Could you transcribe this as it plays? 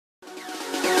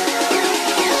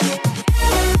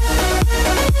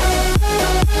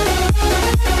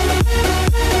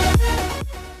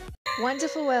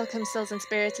wonderful welcome, souls and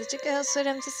spirits. It's your girl, Sweet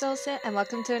Emmzy Soulset, and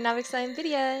welcome to another exciting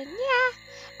video. Yeah!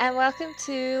 And welcome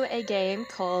to a game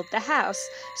called The House.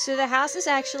 So The House is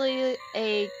actually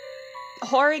a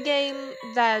horror game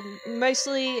that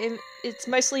it's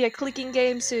mostly a clicking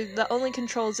game, so the only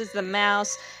controls is the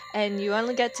mouse, and you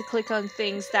only get to click on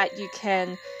things that you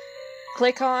can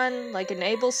click on, like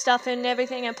enable stuff and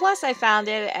everything. And plus I found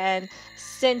it, and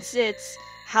since it's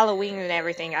Halloween and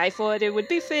everything, I thought it would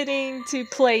be fitting to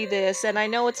play this. And I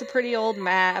know it's a pretty old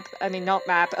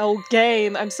old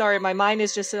game. I'm sorry, my mind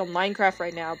is just on Minecraft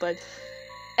right now, but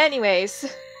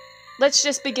anyways, let's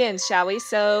just begin, shall we?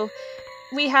 So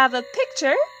we have a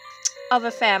picture of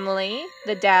a family,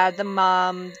 the dad, the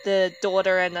mom, the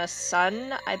daughter, and the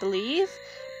son, I believe.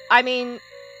 I mean,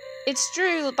 it's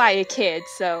drew by a kid,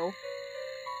 so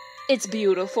it's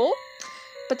beautiful,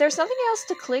 but there's something else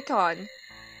to click on.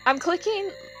 I'm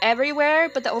clicking everywhere,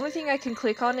 but the only thing I can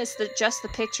click on is just the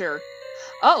picture.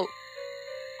 Oh,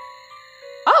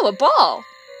 a ball!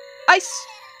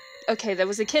 Okay, there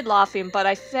was a kid laughing, but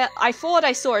I thought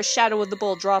I saw a shadow of the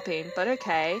ball dropping, but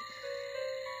okay.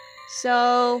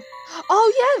 So,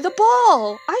 oh yeah, the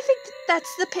ball! I think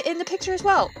that's in the picture as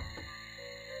well.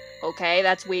 Okay,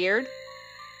 that's weird,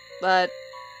 but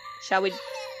shall we...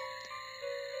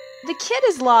 The kid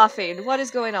is laughing. What is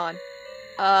going on?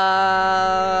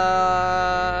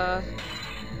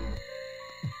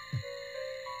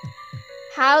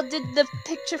 How did the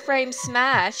picture frame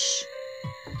smash?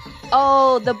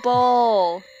 Oh, the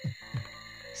ball.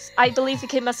 I believe the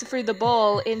kid must have threw the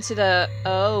ball into the...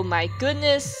 Oh my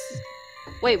goodness.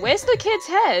 Wait, where's the kid's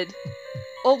head?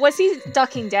 Or was he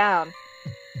ducking down?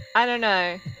 I don't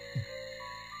know.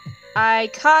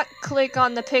 I can't click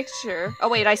on the picture. Oh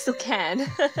wait, I still can.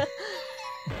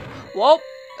 Whoa.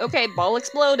 Okay, ball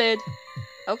exploded.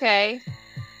 Okay.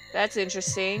 That's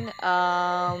interesting.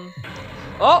 Oh!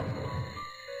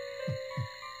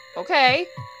 Okay.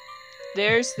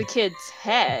 There's the kid's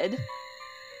head.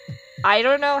 I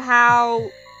don't know how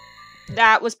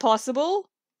that was possible,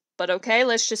 but okay,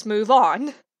 let's just move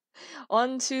on.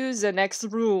 On to the next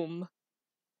room,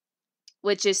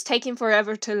 which is taking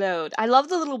forever to load. I love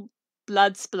the little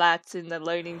blood splats in the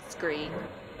loading screen.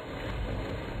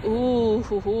 Ooh,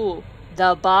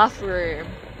 the bathroom.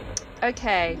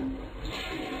 Okay.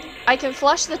 I can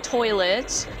flush the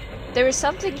toilet. There is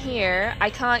something here. I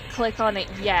can't click on it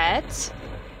yet,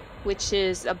 which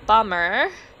is a bummer.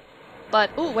 But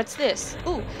ooh, what's this?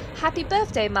 Ooh, happy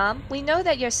birthday, Mom. We know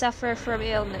that you're suffering from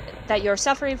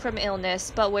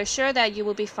illness, but we're sure that you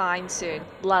will be fine soon.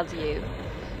 Love you.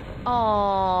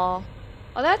 Aww.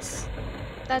 Oh, that's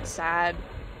sad.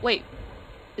 Wait,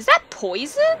 is that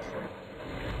poison?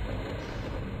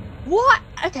 What?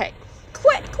 Okay.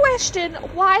 Quick question.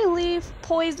 Why leave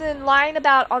poison lying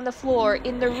about on the floor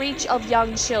in the reach of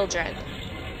young children?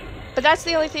 But that's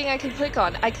the only thing I can click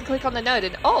on. I can click on the note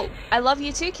and, oh, I love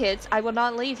you too, kids. I will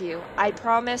not leave you. I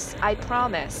promise. I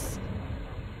promise.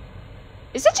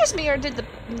 Is it just me or did the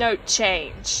note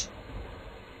change?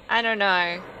 I don't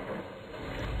know.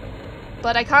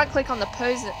 But I can't click on the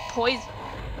poison.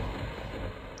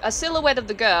 A silhouette of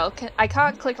the girl. I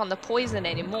can't click on the poison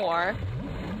anymore.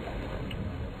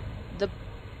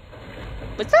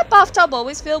 Was that bathtub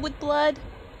always filled with blood?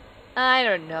 I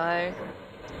don't know.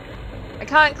 I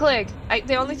can't click.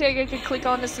 The only thing I can click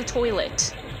on is the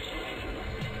toilet,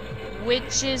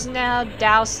 which is now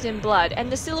doused in blood,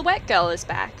 and the silhouette girl is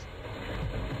back.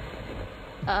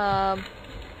 And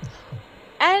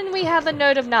we have a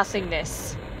note of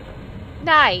nothingness.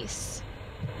 Nice.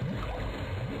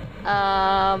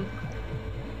 Hello.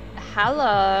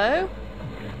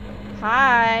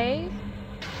 Hi.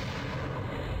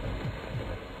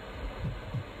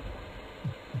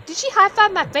 Did she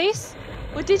high-five my face?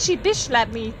 Or did she bitch slap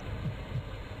me?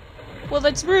 Well,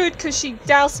 that's rude because she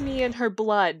doused me in her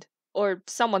blood. Or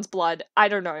someone's blood. I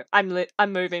don't know. I'm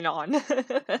moving on.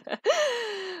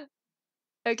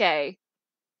 Okay.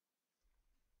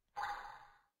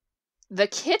 The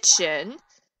kitchen?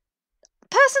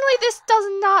 Personally, this does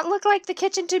not look like the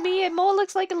kitchen to me. It more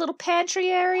looks like a little pantry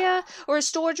area or a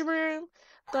storage room.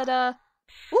 But,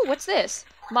 ooh, what's this?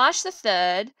 March the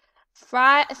 3rd.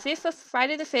 5th of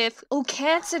Friday the 5th. Oh,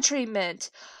 cancer treatment.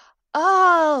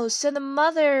 Oh, so the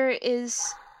mother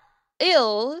is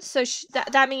ill. So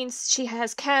that means she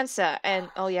has cancer. And,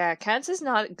 oh yeah, cancer's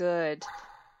not good.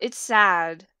 It's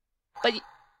sad. But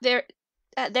there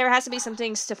has to be some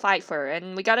things to fight for.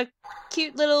 And we got a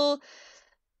cute little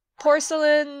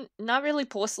porcelain, not really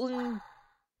porcelain,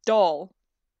 doll.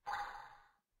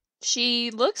 I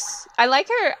like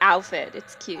her outfit.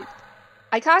 It's cute.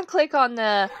 I can't click on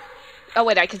the... Oh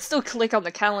wait, I can still click on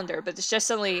the calendar, but it's just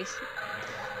only...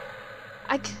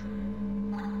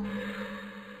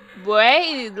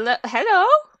 Wait, hello?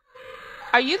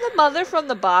 Are you the mother from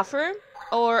the bathroom?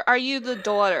 Or are you the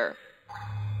daughter?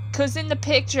 Because in the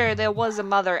picture, there was a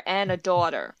mother and a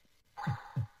daughter.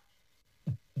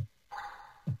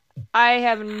 I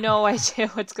have no idea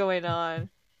what's going on.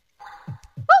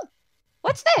 Oh!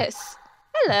 What's this?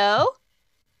 Hello?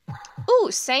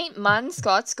 Ooh, St. Munn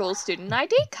Scott School Student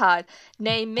ID card.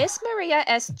 Name Miss Maria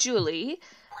S. Julie.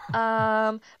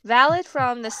 Valid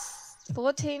from the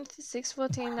 14th,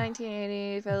 6/14,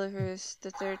 1980, February 1st,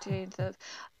 the 13th of...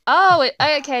 Oh,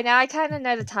 okay, now I kind of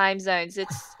know the time zones.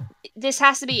 This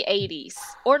has to be 80s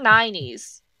or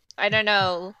 90s. I don't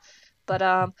know. But,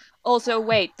 also,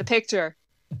 wait, the picture.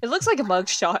 It looks like a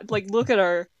mugshot. Like, look at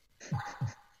her.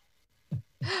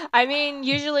 I mean,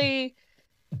 usually,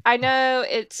 I know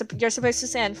you're supposed to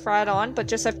stand front on, but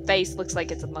just her face looks like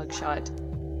it's a mugshot.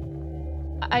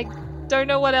 I don't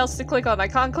know what else to click on. I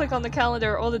can't click on the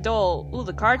calendar or the doll. Ooh,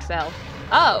 the card fell.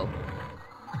 Oh.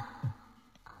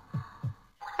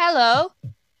 Hello.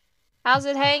 How's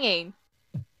it hanging?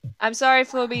 I'm sorry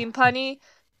for being punny,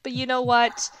 but you know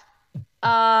what?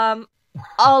 I'll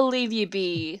leave you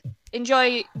be.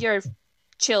 Enjoy your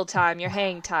chill time, your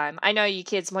hang time. I know you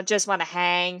kids just want to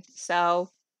hang, so...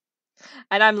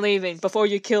 And I'm leaving before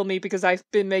you kill me because I've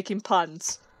been making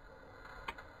puns.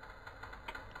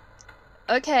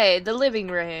 Okay, the living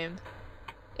room.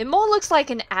 It more looks like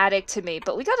an attic to me,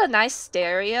 but we got a nice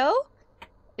stereo.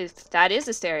 If that is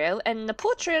a stereo. And the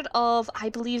portrait of, I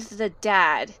believe, the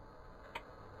dad.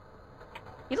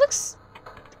 He looks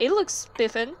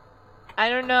spiffin'. I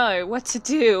don't know what to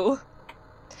do.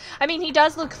 I mean, he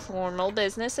does look formal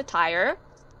business attire.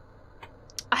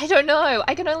 I don't know.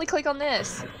 I can only click on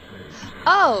this.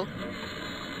 Oh.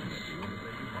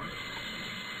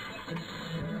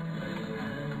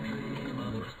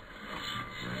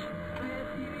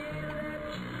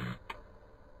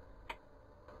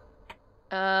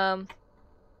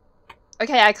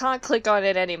 Okay, I can't click on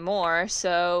it anymore,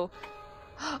 so...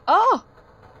 Oh!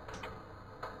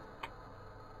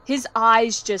 His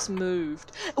eyes just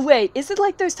moved. Wait, is it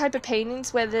like those type of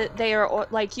paintings where they are,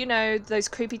 like, you know, those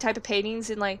creepy type of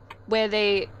paintings in, like, where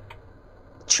they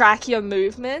track your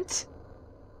movement?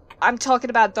 I'm talking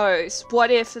about those.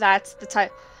 What if that's the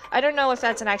type... I don't know if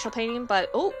that's an actual painting, but...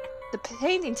 Oh, the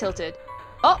painting tilted.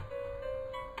 Oh!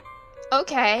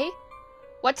 Okay.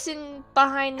 What's in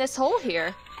behind this hole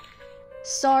here?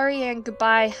 Sorry and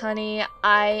goodbye, honey.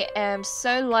 I am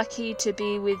so lucky to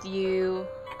be with you,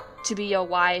 to be your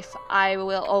wife. I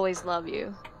will always love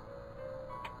you.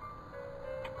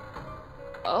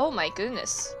 Oh my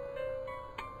goodness.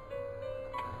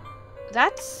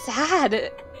 That's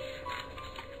sad.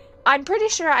 I'm pretty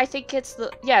sure I think it's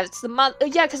the... Yeah, it's the mother...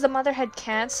 Yeah, because the mother had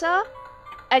cancer.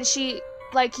 And she...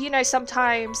 Like, you know,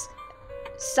 sometimes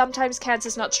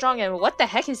cancer's not strong. And what the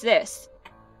heck is this?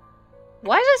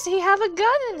 Why does he have a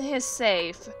gun in his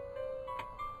safe?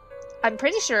 I'm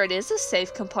pretty sure it is a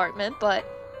safe compartment, but...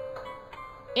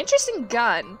 Interesting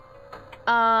gun.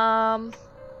 I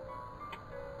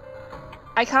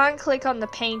can't click on the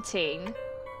painting.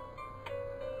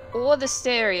 Or the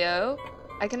stereo.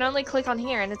 I can only click on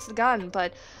here and it's the gun,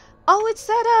 but... Oh, it's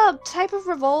that, type of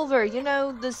revolver. You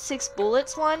know, the 6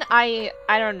 bullets one? I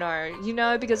don't know. You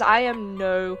know, because I am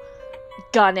no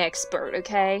gun expert,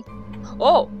 okay?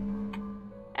 Oh!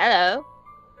 Hello.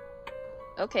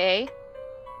 Okay.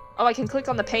 Oh, I can click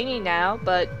on the painting now,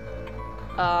 but...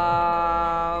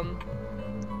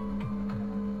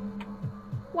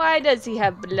 Why does he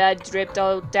have blood dripped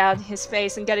all down his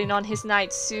face and getting on his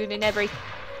night suit and every...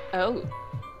 Oh.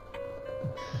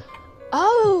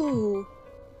 Oh!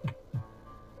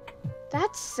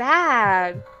 That's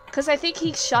sad. Because I think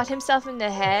he shot himself in the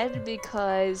head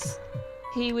because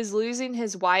he was losing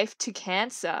his wife to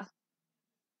cancer.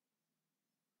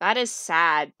 That is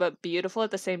sad, but beautiful at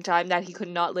the same time that he could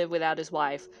not live without his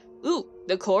wife. Ooh,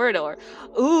 the corridor.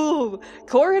 Ooh,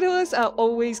 corridors are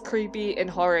always creepy in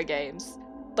horror games.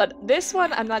 But this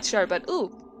one, I'm not sure, but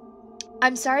ooh.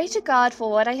 I'm sorry to God for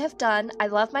what I have done. I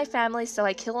love my family, so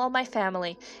I kill all my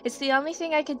family. It's the only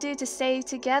thing I could do to stay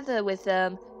together with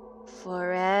them.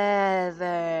 Forever.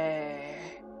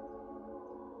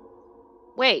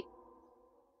 Wait.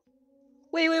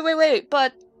 Wait,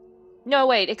 but... No,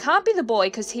 wait, it can't be the boy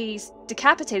because he's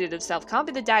decapitated himself. Can't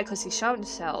be the dad because he shot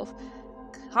himself.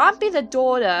 Can't be the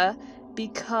daughter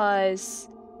because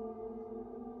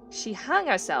she hung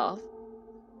herself.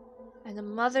 And the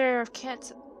mother of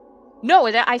cancer. No,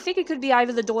 I think it could be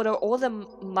either the daughter or the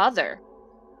mother.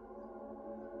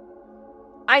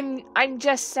 I'm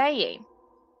just saying.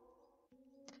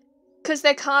 Because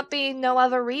there can't be no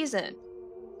other reason.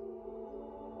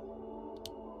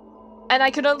 And I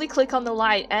could only click on the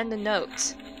light and the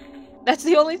note. That's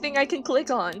the only thing I can click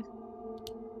on.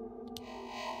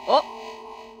 Oh!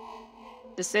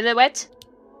 The silhouette.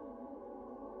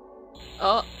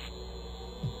 Oh.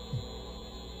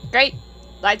 Great!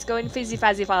 Lights going fizzy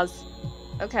fazzy fuzz.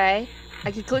 Okay.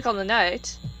 I can click on the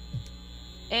note.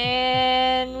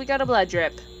 And we got a blood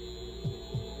drip.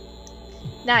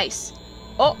 Nice.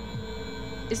 Oh!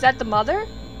 Is that the mother?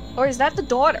 Or is that the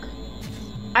daughter?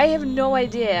 I have no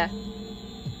idea.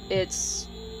 It's...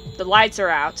 the lights are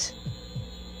out.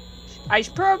 I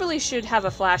probably should have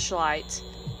a flashlight.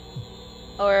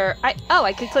 Or...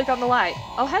 I could click on the light.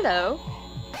 Oh, hello.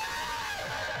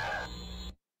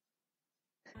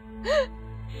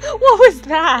 What was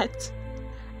that?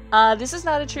 This is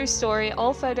not a true story.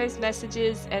 All photos,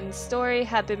 messages, and story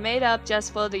have been made up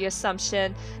just for the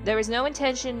assumption. There is no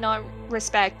intention, not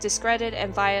respect, discredit,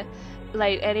 and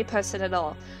violate any person at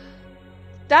all.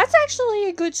 That's actually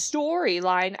a good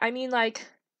storyline. I mean, like,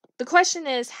 the question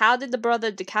is, how did the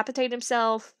brother decapitate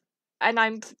himself?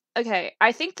 And okay,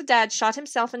 I think the dad shot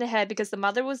himself in the head because the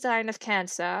mother was dying of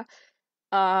cancer.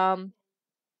 The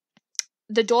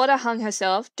daughter hung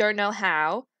herself, don't know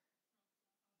how.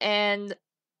 And...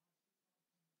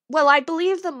 well, I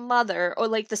believe the mother, or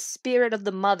like the spirit of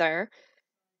the mother,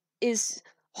 is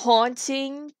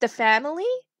haunting the family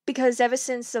because ever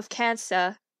since of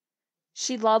cancer,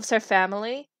 she loves her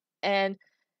family, and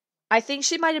I think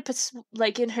she might have,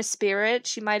 like in her spirit,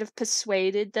 she might have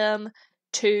persuaded them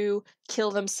to kill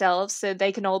themselves so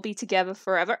they can all be together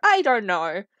forever. I don't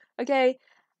know. Okay,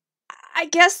 I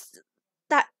guess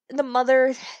that the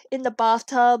mother in the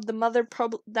bathtub, the mother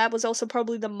that was also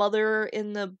probably the mother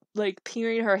in the, like,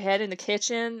 peering her head in the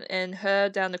kitchen and her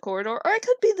down the corridor, or it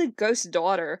could be the ghost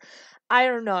daughter. I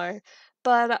don't know.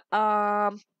 But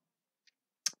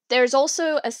there's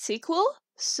also a sequel,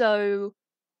 so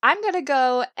I'm gonna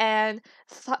go and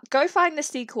go find the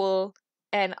sequel,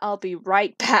 and I'll be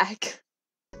right back.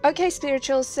 Okay,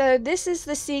 Spiritual, so this is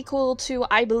the sequel to,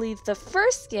 I believe, the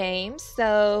first game,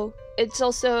 so it's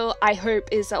also, I hope,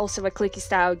 is also a clicky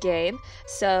style game.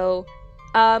 So,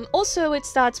 also it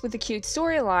starts with a cute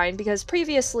storyline, because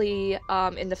previously,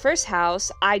 in the first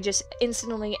house, I just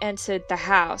instantly entered the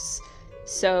house.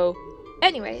 So,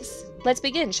 anyways, let's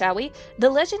begin, shall we? The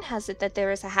legend has it that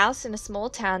there is a house in a small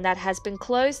town that has been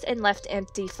closed and left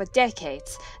empty for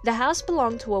decades. The house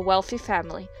belonged to a wealthy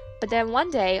family. But then one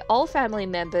day, all family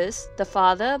members, the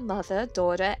father, mother,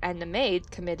 daughter, and the maid,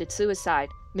 committed suicide,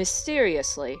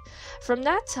 mysteriously. From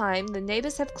that time, the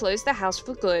neighbors have closed the house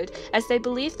for good, as they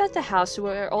believe that the house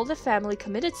where all the family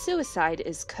committed suicide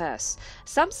is cursed.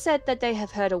 Some said that they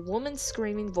have heard a woman's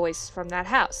screaming voice from that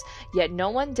house, yet no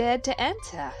one dared to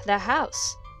enter the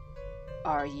house.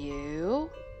 Are you?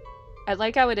 I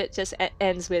like how it just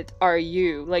ends with, are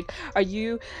you? Like, are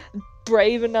you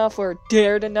brave enough or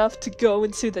dared enough to go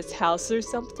into this house or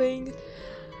something?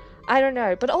 I don't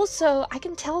know, but also I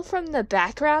can tell from the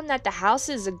background that the house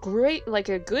is a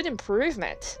good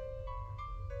improvement.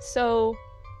 So,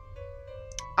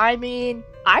 I mean,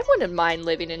 I wouldn't mind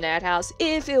living in that house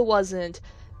if it wasn't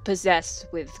possessed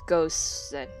with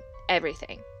ghosts and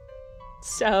everything.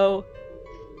 So,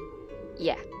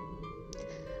 yeah.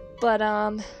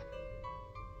 But,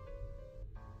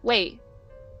 wait.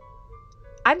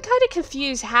 I'm kind of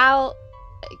confused how,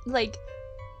 like,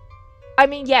 I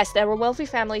mean, yes, they were wealthy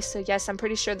families, so yes, I'm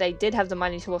pretty sure they did have the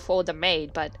money to afford a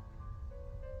maid, but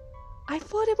I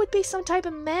thought it would be some type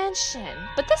of mansion.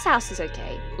 But this house is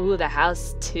okay. Ooh, the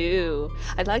house too.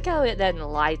 I like how it then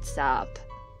lights up.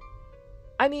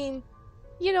 I mean,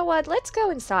 you know what? Let's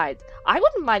go inside. I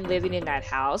wouldn't mind living in that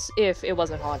house if it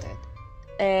wasn't haunted.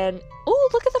 And, ooh,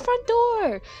 look at the front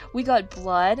door! We got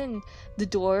blood and the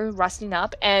door rusting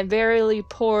up and very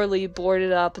poorly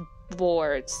boarded up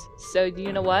boards. So,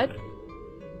 you know what?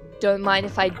 Don't mind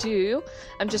if I do.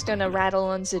 I'm just gonna rattle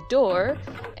on the door,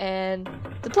 and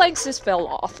the planks just fell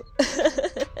off.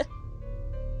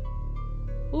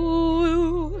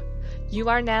 Ooh! You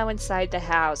are now inside the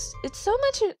house. It's so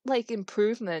much, like,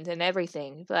 improvement and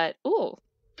everything, but, ooh.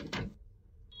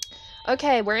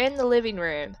 Okay, we're in the living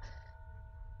room.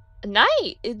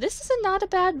 This is not a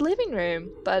bad living room,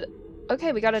 but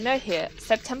okay, we got a note here.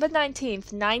 September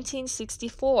 19th,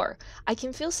 1964. I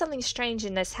can feel something strange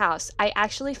in this house. I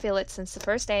actually feel it since the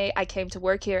first day I came to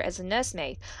work here as a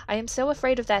nursemaid. I am so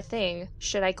afraid of that thing.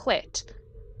 Should I quit?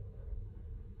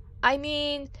 I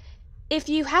mean, if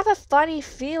you have a funny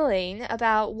feeling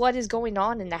about what is going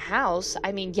on in the house,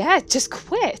 I mean, yeah, just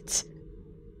quit.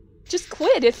 Just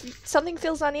quit if something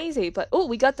feels uneasy. But, oh,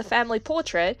 we got the family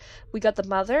portrait. We got the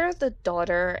mother, the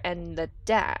daughter, and the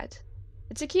dad.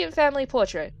 It's a cute family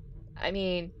portrait. I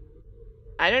mean,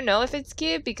 I don't know if it's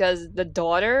cute because the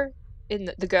daughter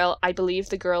in the girl, I believe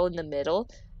the girl in the middle,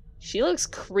 she looks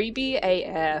creepy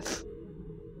AF.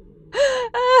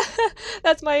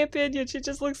 That's my opinion. She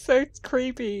just looks so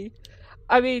creepy.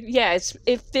 I mean, yeah,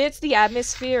 it fits the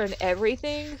atmosphere and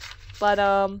everything, but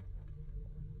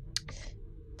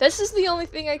this is the only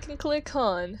thing I can click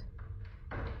on.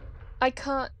 I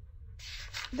can't.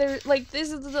 This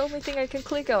is the only thing I can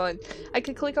click on. I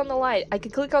can click on the light. I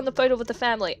can click on the photo with the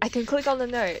family. I can click on the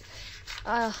note.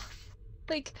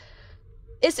 Like,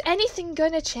 is anything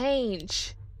gonna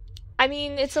change? I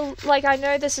mean, I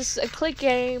know this is a click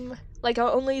game. Like,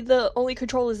 the only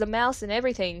control is the mouse and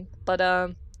everything. But,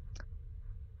 I'm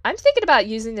thinking about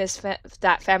using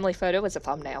that family photo as a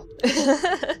thumbnail.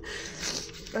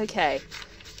 Okay.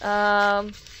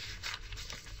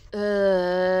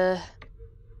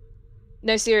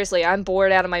 No, seriously, I'm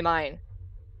bored out of my mind.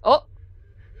 Oh!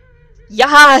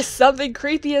 Yes! Something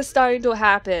creepy is starting to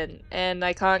happen! And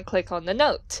I can't click on the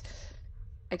note.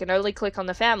 I can only click on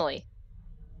the family.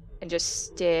 And just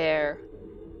stare.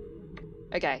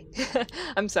 Okay.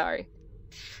 I'm sorry.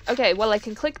 Okay, well I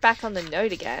can click back on the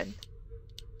note again.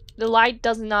 The light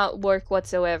does not work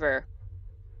whatsoever.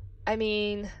 I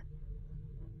mean...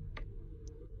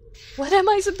 what am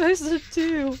I supposed to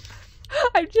do?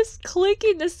 I'm just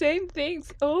clicking the same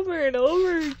things over and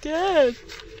over again.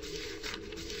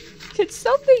 Could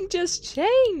something just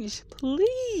change,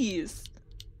 please?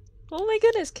 Oh my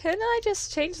goodness, can I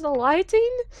just change the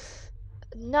lighting?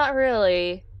 Not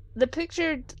really. The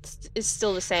picture is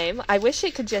still the same. I wish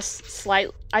it could just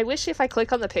I wish if I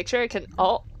click on the picture it can-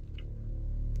 oh!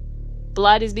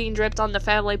 Blood is being dripped on the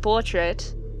family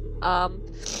portrait.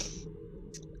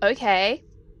 Okay.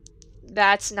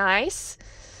 That's nice.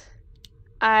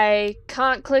 I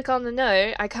can't click on the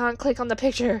note. I can't click on the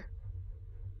picture.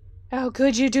 How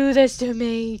could you do this to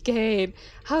me, game?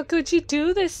 How could you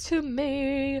do this to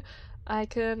me? I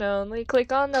can only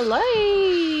click on the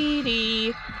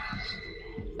lady.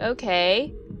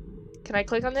 Okay. Can I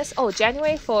click on this? Oh,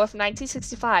 January 4th,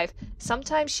 1965.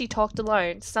 Sometimes she talked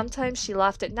alone, sometimes she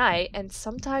laughed at night, and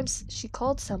sometimes she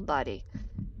called somebody.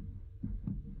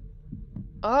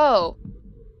 Oh.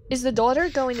 Is the daughter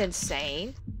going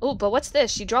insane? Oh, but what's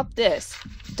this? She dropped this.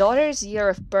 Daughter's year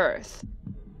of birth.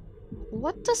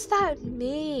 What does that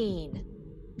mean?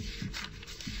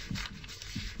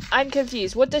 I'm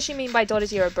confused. What does she mean by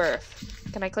daughter's year of birth?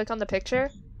 Can I click on the picture?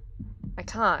 I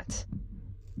can't.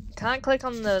 Can't click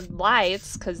on the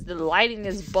lights because the lighting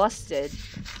is busted.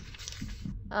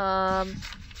 Oh,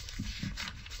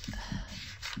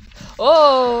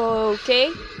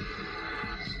 okay.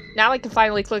 Now I can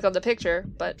finally click on the picture,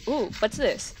 but ooh, what's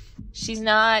this? She's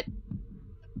not...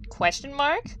 question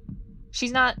mark?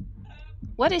 She's not...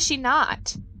 what is she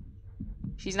not?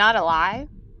 She's not alive?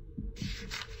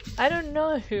 I don't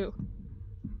know.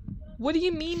 What do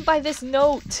you mean by this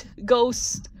note,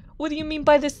 ghost? What do you mean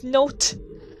by this note?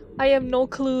 I have no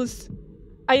clues.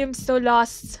 I am so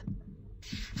lost.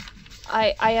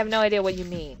 I have no idea what you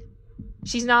mean.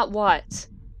 She's not what?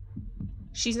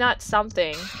 She's not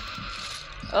something.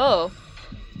 Oh.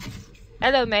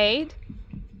 Hello, maid.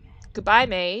 Goodbye,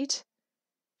 maid.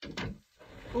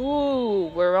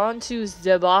 Ooh, we're on to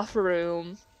the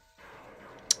bathroom.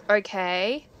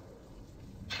 Okay.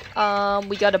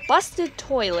 We got a busted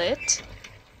toilet.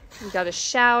 We got a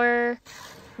shower.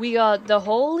 We got the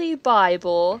Holy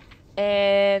Bible.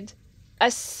 And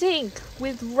a sink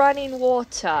with running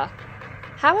water.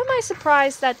 How am I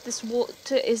surprised that this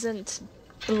water isn't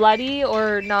bloody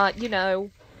or not, you know,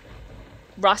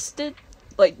 rusted?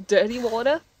 Like dirty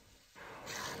water?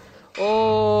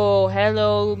 Oh,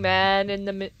 hello, man, in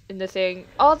the thing.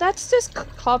 Oh, that's just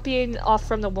copying off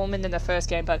from the woman in the first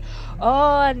game, but...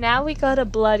 oh, now we got a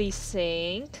bloody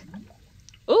sink.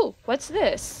 Ooh, what's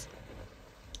this?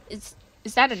 Is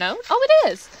that a note? Oh,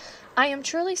 it is! I am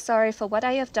truly sorry for what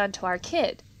I have done to our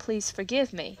kid. Please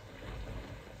forgive me.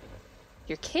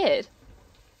 Your kid?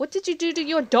 What did you do to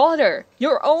your daughter?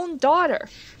 Your own daughter?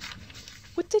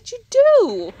 What did you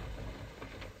do?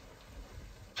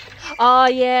 Oh,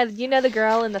 yeah, you know the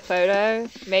girl in the photo?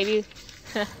 Maybe.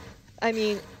 I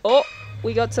mean, oh,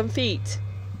 we got some feet.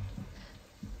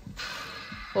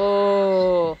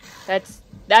 Oh, that's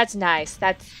nice.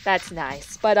 That's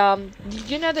nice. But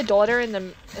you know the daughter in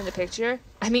the picture?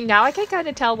 I mean, now I can kind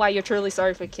of tell why you're truly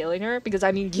sorry for killing her, because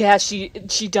I mean, yeah, she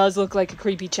does look like a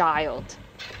creepy child.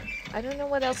 I don't know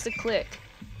what else to click.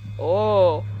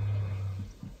 Oh.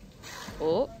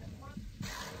 Oh.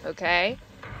 Okay.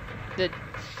 The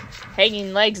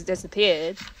hanging legs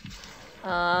disappeared.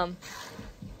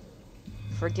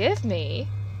 Forgive me.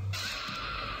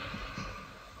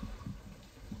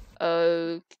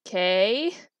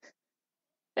 Okay.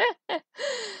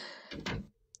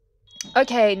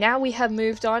 Okay, now we have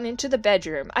moved on into the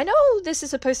bedroom. I know this is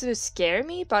supposed to scare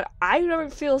me, but I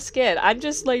don't feel scared. I'm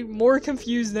just, like, more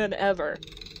confused than ever.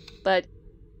 But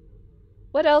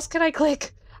what else can I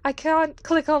click? I can't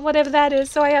click on whatever that is,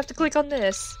 so I have to click on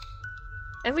this.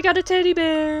 And we got a teddy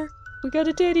bear! We got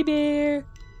a teddy bear!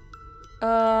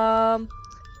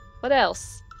 What else?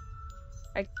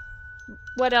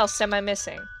 What else am I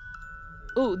missing?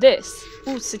 Ooh, this.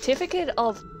 Ooh, Certificate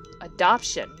of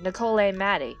Adoption. Nicole A.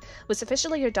 Maddie was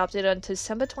officially adopted on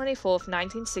December 24th,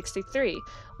 1963.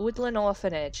 Woodland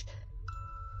Orphanage.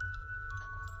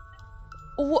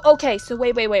 Ooh, okay, so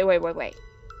wait.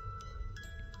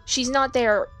 She's not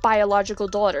their biological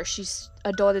daughter. She's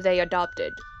a daughter they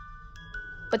adopted.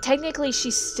 But technically,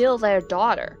 she's still their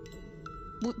daughter.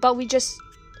 But we just...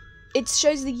 It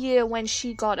shows the year when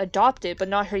she got adopted, but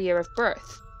not her year of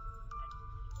birth.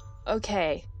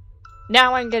 Okay.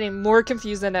 Now I'm getting more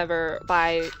confused than ever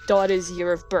by daughter's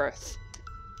year of birth.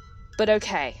 But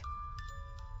okay.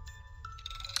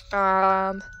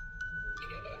 I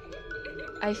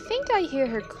think I hear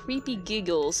her creepy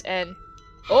giggles and...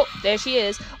 Oh, there she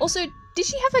is. Also, did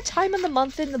she have a time of the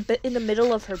month in the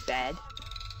middle of her bed?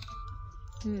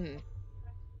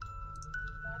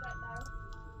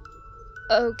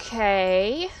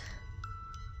 Okay.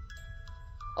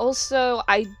 Also,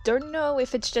 I don't know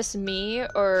if it's just me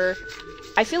or...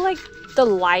 I feel like the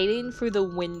lighting through the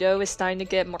window is starting to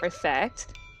get more effect.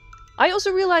 I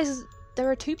also realized there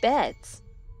are 2 beds.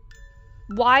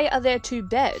 Why are there 2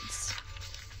 beds?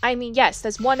 I mean, yes,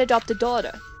 there's one adopted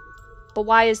daughter. But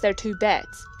why is there 2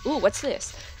 beds? Ooh, what's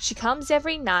this? She comes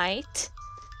every night.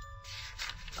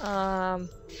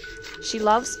 She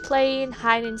loves playing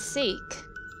hide and seek.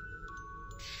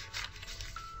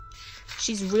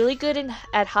 She's really good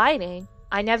at hiding.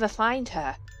 I never find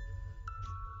her.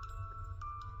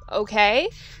 Okay.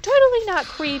 Totally not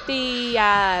creepy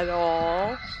at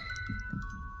all.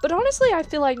 But honestly, I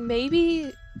feel like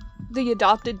maybe the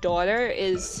adopted daughter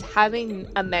is having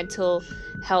a mental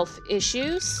health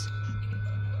issues.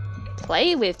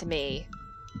 Play with me.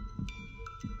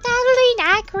 Totally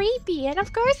not creepy, and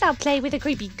of course I'll play with a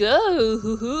creepy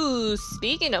ghost.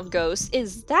 Speaking of ghosts,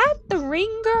 is that the ring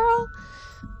girl?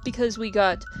 Because we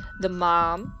got the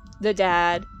mom, the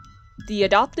dad, the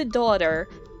adopted daughter,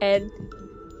 and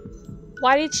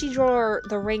why did she draw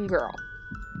the ring girl?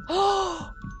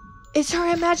 Oh, it's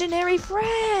her imaginary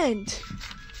friend!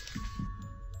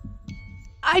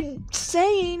 I'm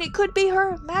saying it could be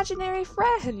her imaginary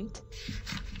friend.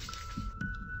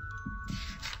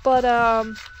 But,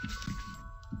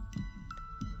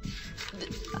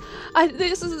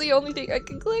 this is the only thing I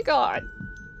can click on.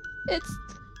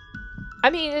 I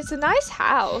mean, it's a nice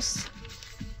house.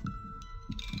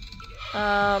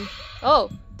 Oh,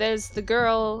 there's the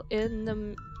girl in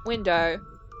the window.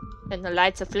 And the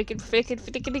lights are flicking, flick.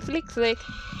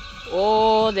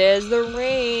 Oh, there's the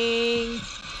ring.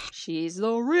 She's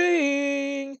the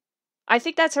ring. I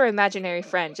think that's her imaginary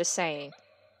friend, just saying.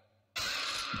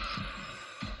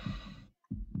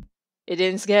 It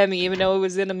didn't scare me, even though it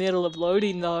was in the middle of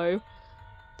loading, though.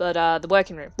 But, the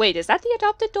working room. Wait, is that the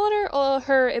adopted daughter or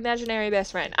her imaginary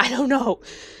best friend? I don't know.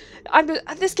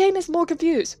 This game is more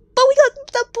confused. But we got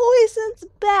the poison's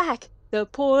back. The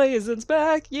poison's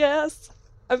back, yes.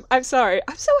 I'm sorry.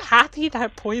 I'm so happy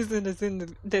that poison is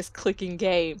in this clicking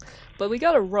game. But we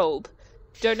got a robe.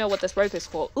 Don't know what this robe is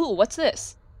for. Ooh, what's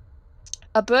this?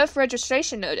 A birth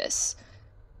registration notice.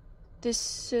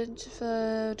 This is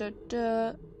for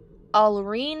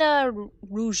Alrina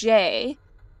Rouget.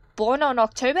 Born on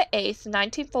October 8th,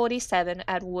 1947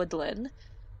 at Woodland.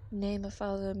 Name of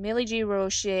father, Millie G.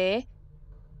 Rocher.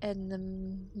 And the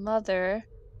mother,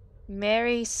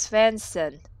 Mary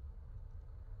Svensson.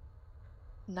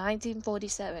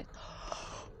 1947.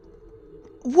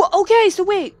 Okay, so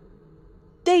wait.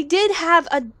 They did have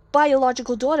a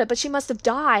biological daughter, but she must have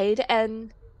died,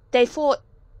 and they fought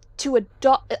to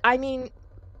adopt... I mean...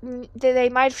 They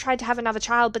might have tried to have another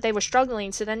child, but they were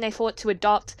struggling, so then they fought to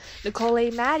adopt Nicole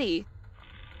A. Maddie.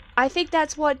 I think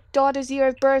that's what daughter's year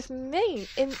of birth mean.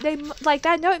 And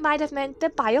that note might have meant the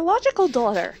biological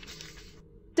daughter.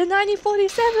 The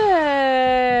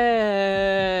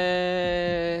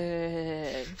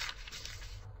 1947!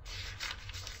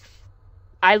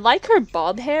 I like her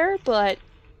bob hair, but...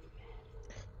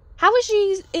 How is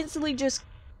she instantly just,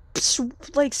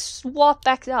 swap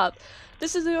back up?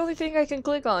 This is the only thing I can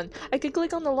click on. I could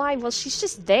click on the line, well, she's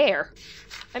just there.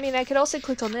 I mean, I could also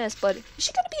click on this, but is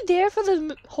she gonna be there for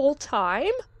the whole time?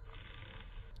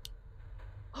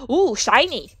 Ooh,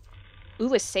 shiny.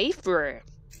 Ooh, a safe room.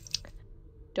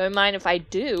 Don't mind if I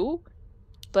do.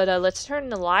 But let's turn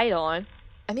the light on.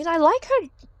 I mean, I like her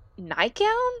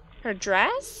nightgown, her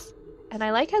dress, and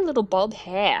I like her little bob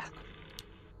hair.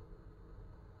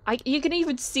 You can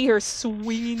even see her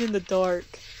swinging in the dark.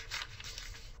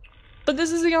 But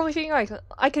this is the only thing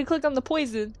I can click on the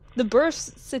poison, the birth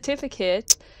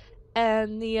certificate,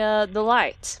 and the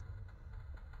light.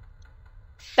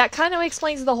 That kind of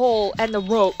explains the whole, and the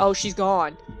rope. Oh, she's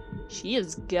gone. She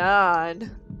is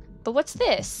gone. But what's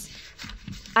this?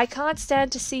 I can't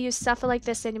stand to see you suffer like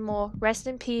this anymore. Rest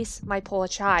in peace, my poor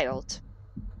child.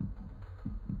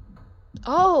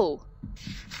 Oh!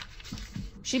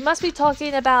 She must be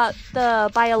talking about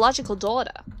the biological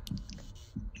daughter.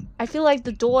 I feel like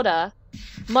the daughter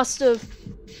must have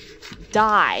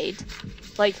died.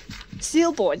 Like,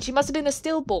 stillborn. She must have been a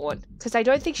stillborn. Because I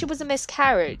don't think she was a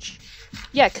miscarriage.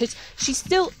 Yeah, because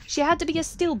she had to be a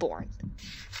stillborn.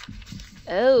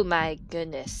 Oh my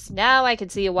goodness. Now I can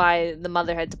see why the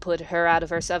mother had to put her out of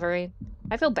her suffering.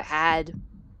 I feel bad.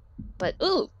 But,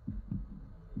 ooh.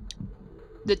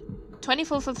 The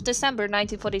 24th of December,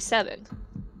 1947.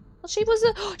 Well, she was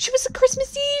a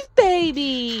Christmas Eve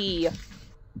baby!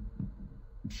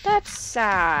 That's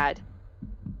sad.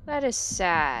 That is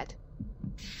sad.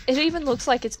 It even looks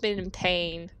like it's been in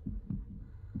pain.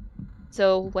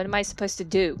 So, what am I supposed to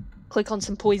do? Click on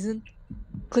some poison?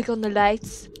 Click on the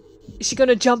lights? Is she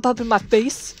gonna jump up in my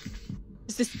face?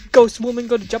 Is this ghost woman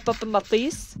gonna jump up in my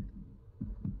face?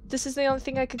 This is the only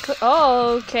thing I could click.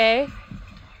 Oh, okay.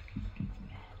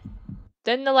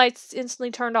 Then the lights instantly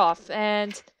turned off,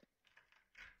 and...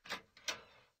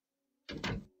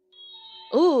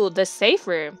 Ooh, the safe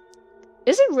room.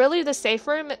 Is it really the safe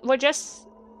room? We're just...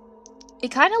 It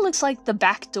kind of looks like the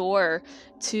back door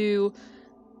to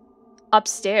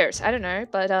upstairs. I don't know,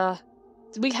 but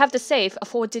we have the safe, a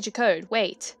 4-digit code.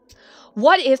 Wait.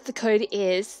 What if the code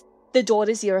is the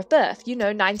daughter's year of birth? You know,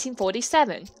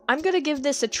 1947. I'm gonna give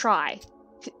this a try.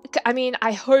 I mean,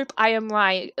 I hope I am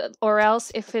right, or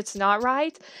else if it's not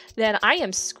right, then I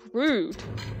am screwed.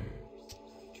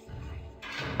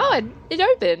 Oh, it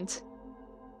opened.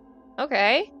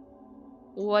 Okay.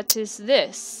 What is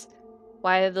this?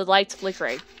 Why are the lights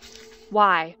flickering?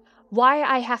 Why? Why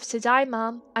I have to die,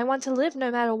 Mom? I want to live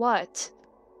no matter what.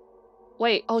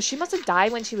 Wait, oh, she must have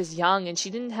died when she was young and she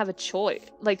didn't have a choice.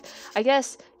 Like, I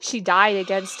guess she died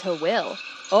against her will.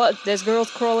 Oh, there's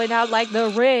girls crawling out like the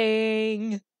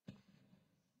Ring.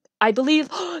 I believe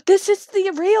this is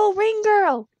the real Ring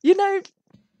girl. You know,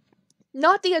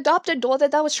 not the adopted daughter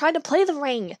that was trying to play the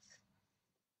Ring.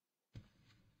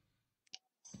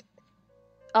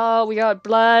 Oh, we got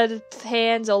blood,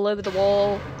 hands all over the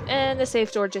wall, and the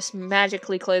safe door just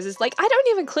magically closes. Like, I don't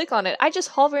even click on it. I just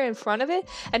hover in front of it,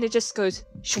 and it just goes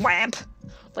schwamp.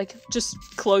 Like, just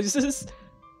closes.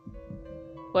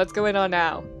 What's going on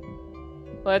now?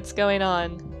 What's going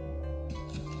on?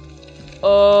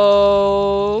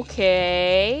 Okay.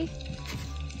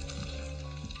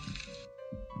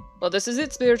 Well, this is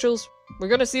it, spirituals. We're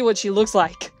gonna see what she looks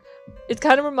like. It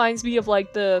kind of reminds me of,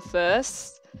 like, the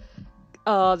first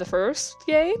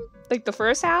game, like the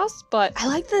first house, but I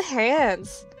like the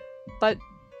hands. But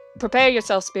prepare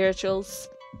yourself, spirituals,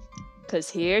 because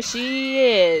here she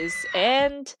is.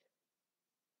 And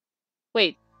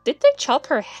wait, did they chop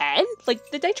her head? Like,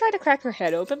 did they try to crack her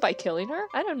head open by killing her?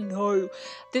 I don't know.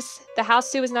 The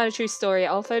house too is not a true story.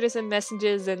 All photos and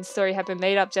messages and story have been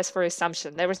made up just for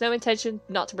assumption. There was no intention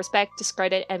not to respect,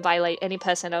 discredit, and violate any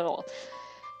person at all.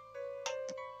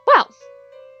 Well,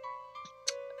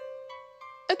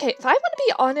 okay, if I want to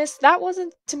be honest,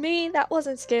 to me, that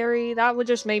wasn't scary. That would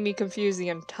just make me confused the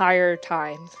entire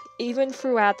time. Even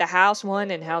throughout the House 1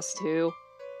 and House 2,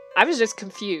 I was just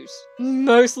confused.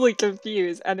 Mostly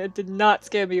confused, and it did not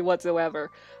scare me whatsoever.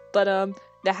 But,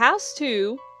 the House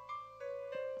 2,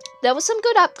 there was some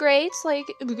good upgrades,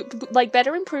 like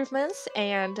better improvements,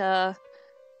 and,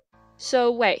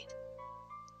 so wait.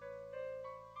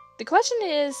 The question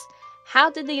is, how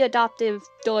did the adoptive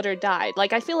daughter die?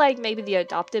 Like, I feel like maybe the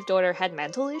adoptive daughter had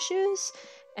mental issues,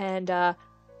 and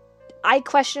I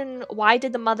question, why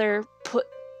did the mother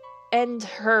end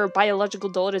her biological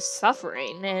daughter's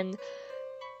suffering? And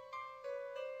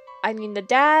I mean, the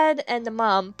dad and the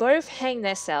mom both hanged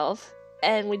themselves,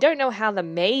 and we don't know how the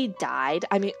maid died.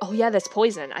 I mean, oh yeah, there's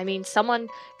poison. I mean, someone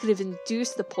could have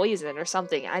induced the poison or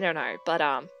something. I don't know, but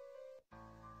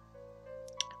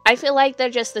I feel like they're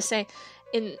just the same.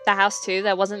 In the House 2,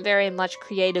 there wasn't very much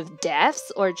creative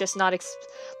deaths, or just not,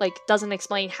 doesn't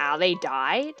explain how they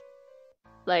died.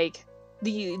 Like,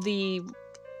 the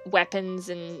weapons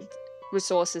and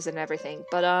resources and everything.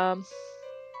 But, I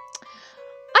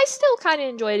I still kind of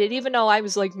enjoyed it, even though I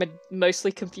was like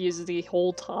mostly confused the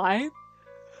whole time.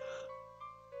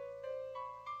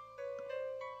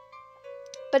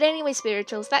 But anyway,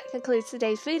 spirituals, that concludes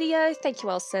today's video. Thank you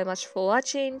all so much for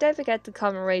watching. Don't forget to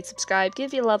comment, rate, subscribe,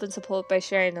 give your love and support by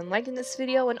sharing and liking this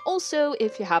video. And also,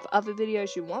 if you have other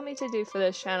videos you want me to do for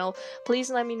this channel, please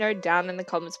let me know down in the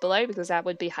comments below, because that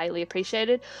would be highly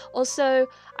appreciated. Also,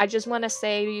 I just want to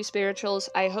say to you spirituals,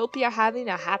 I hope you're having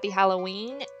a happy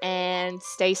Halloween and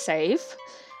stay safe.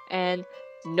 And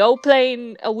no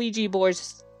playing Ouija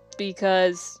boards,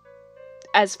 because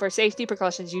as for safety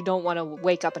precautions, you don't want to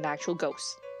wake up an actual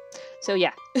ghost. So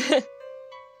yeah.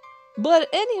 But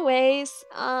anyways,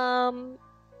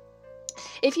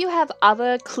 if you have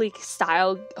other click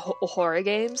style horror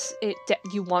games that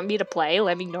you want me to play,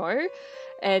 let me know.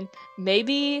 And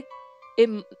maybe it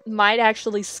might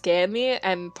actually scare me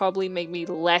and probably make me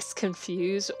less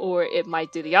confused, or it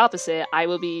might do the opposite. I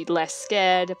will be less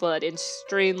scared but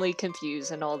extremely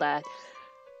confused and all that.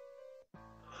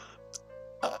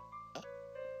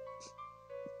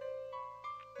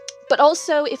 But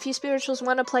also, if you spirituals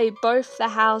want to play both the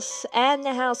house and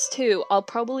the house 2, I'll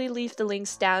probably leave the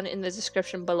links down in the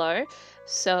description below.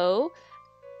 So,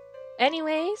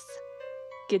 anyways,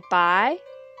 goodbye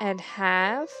and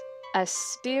have a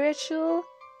spiritual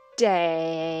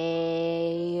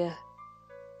day.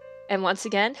 And once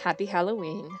again, happy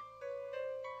Halloween.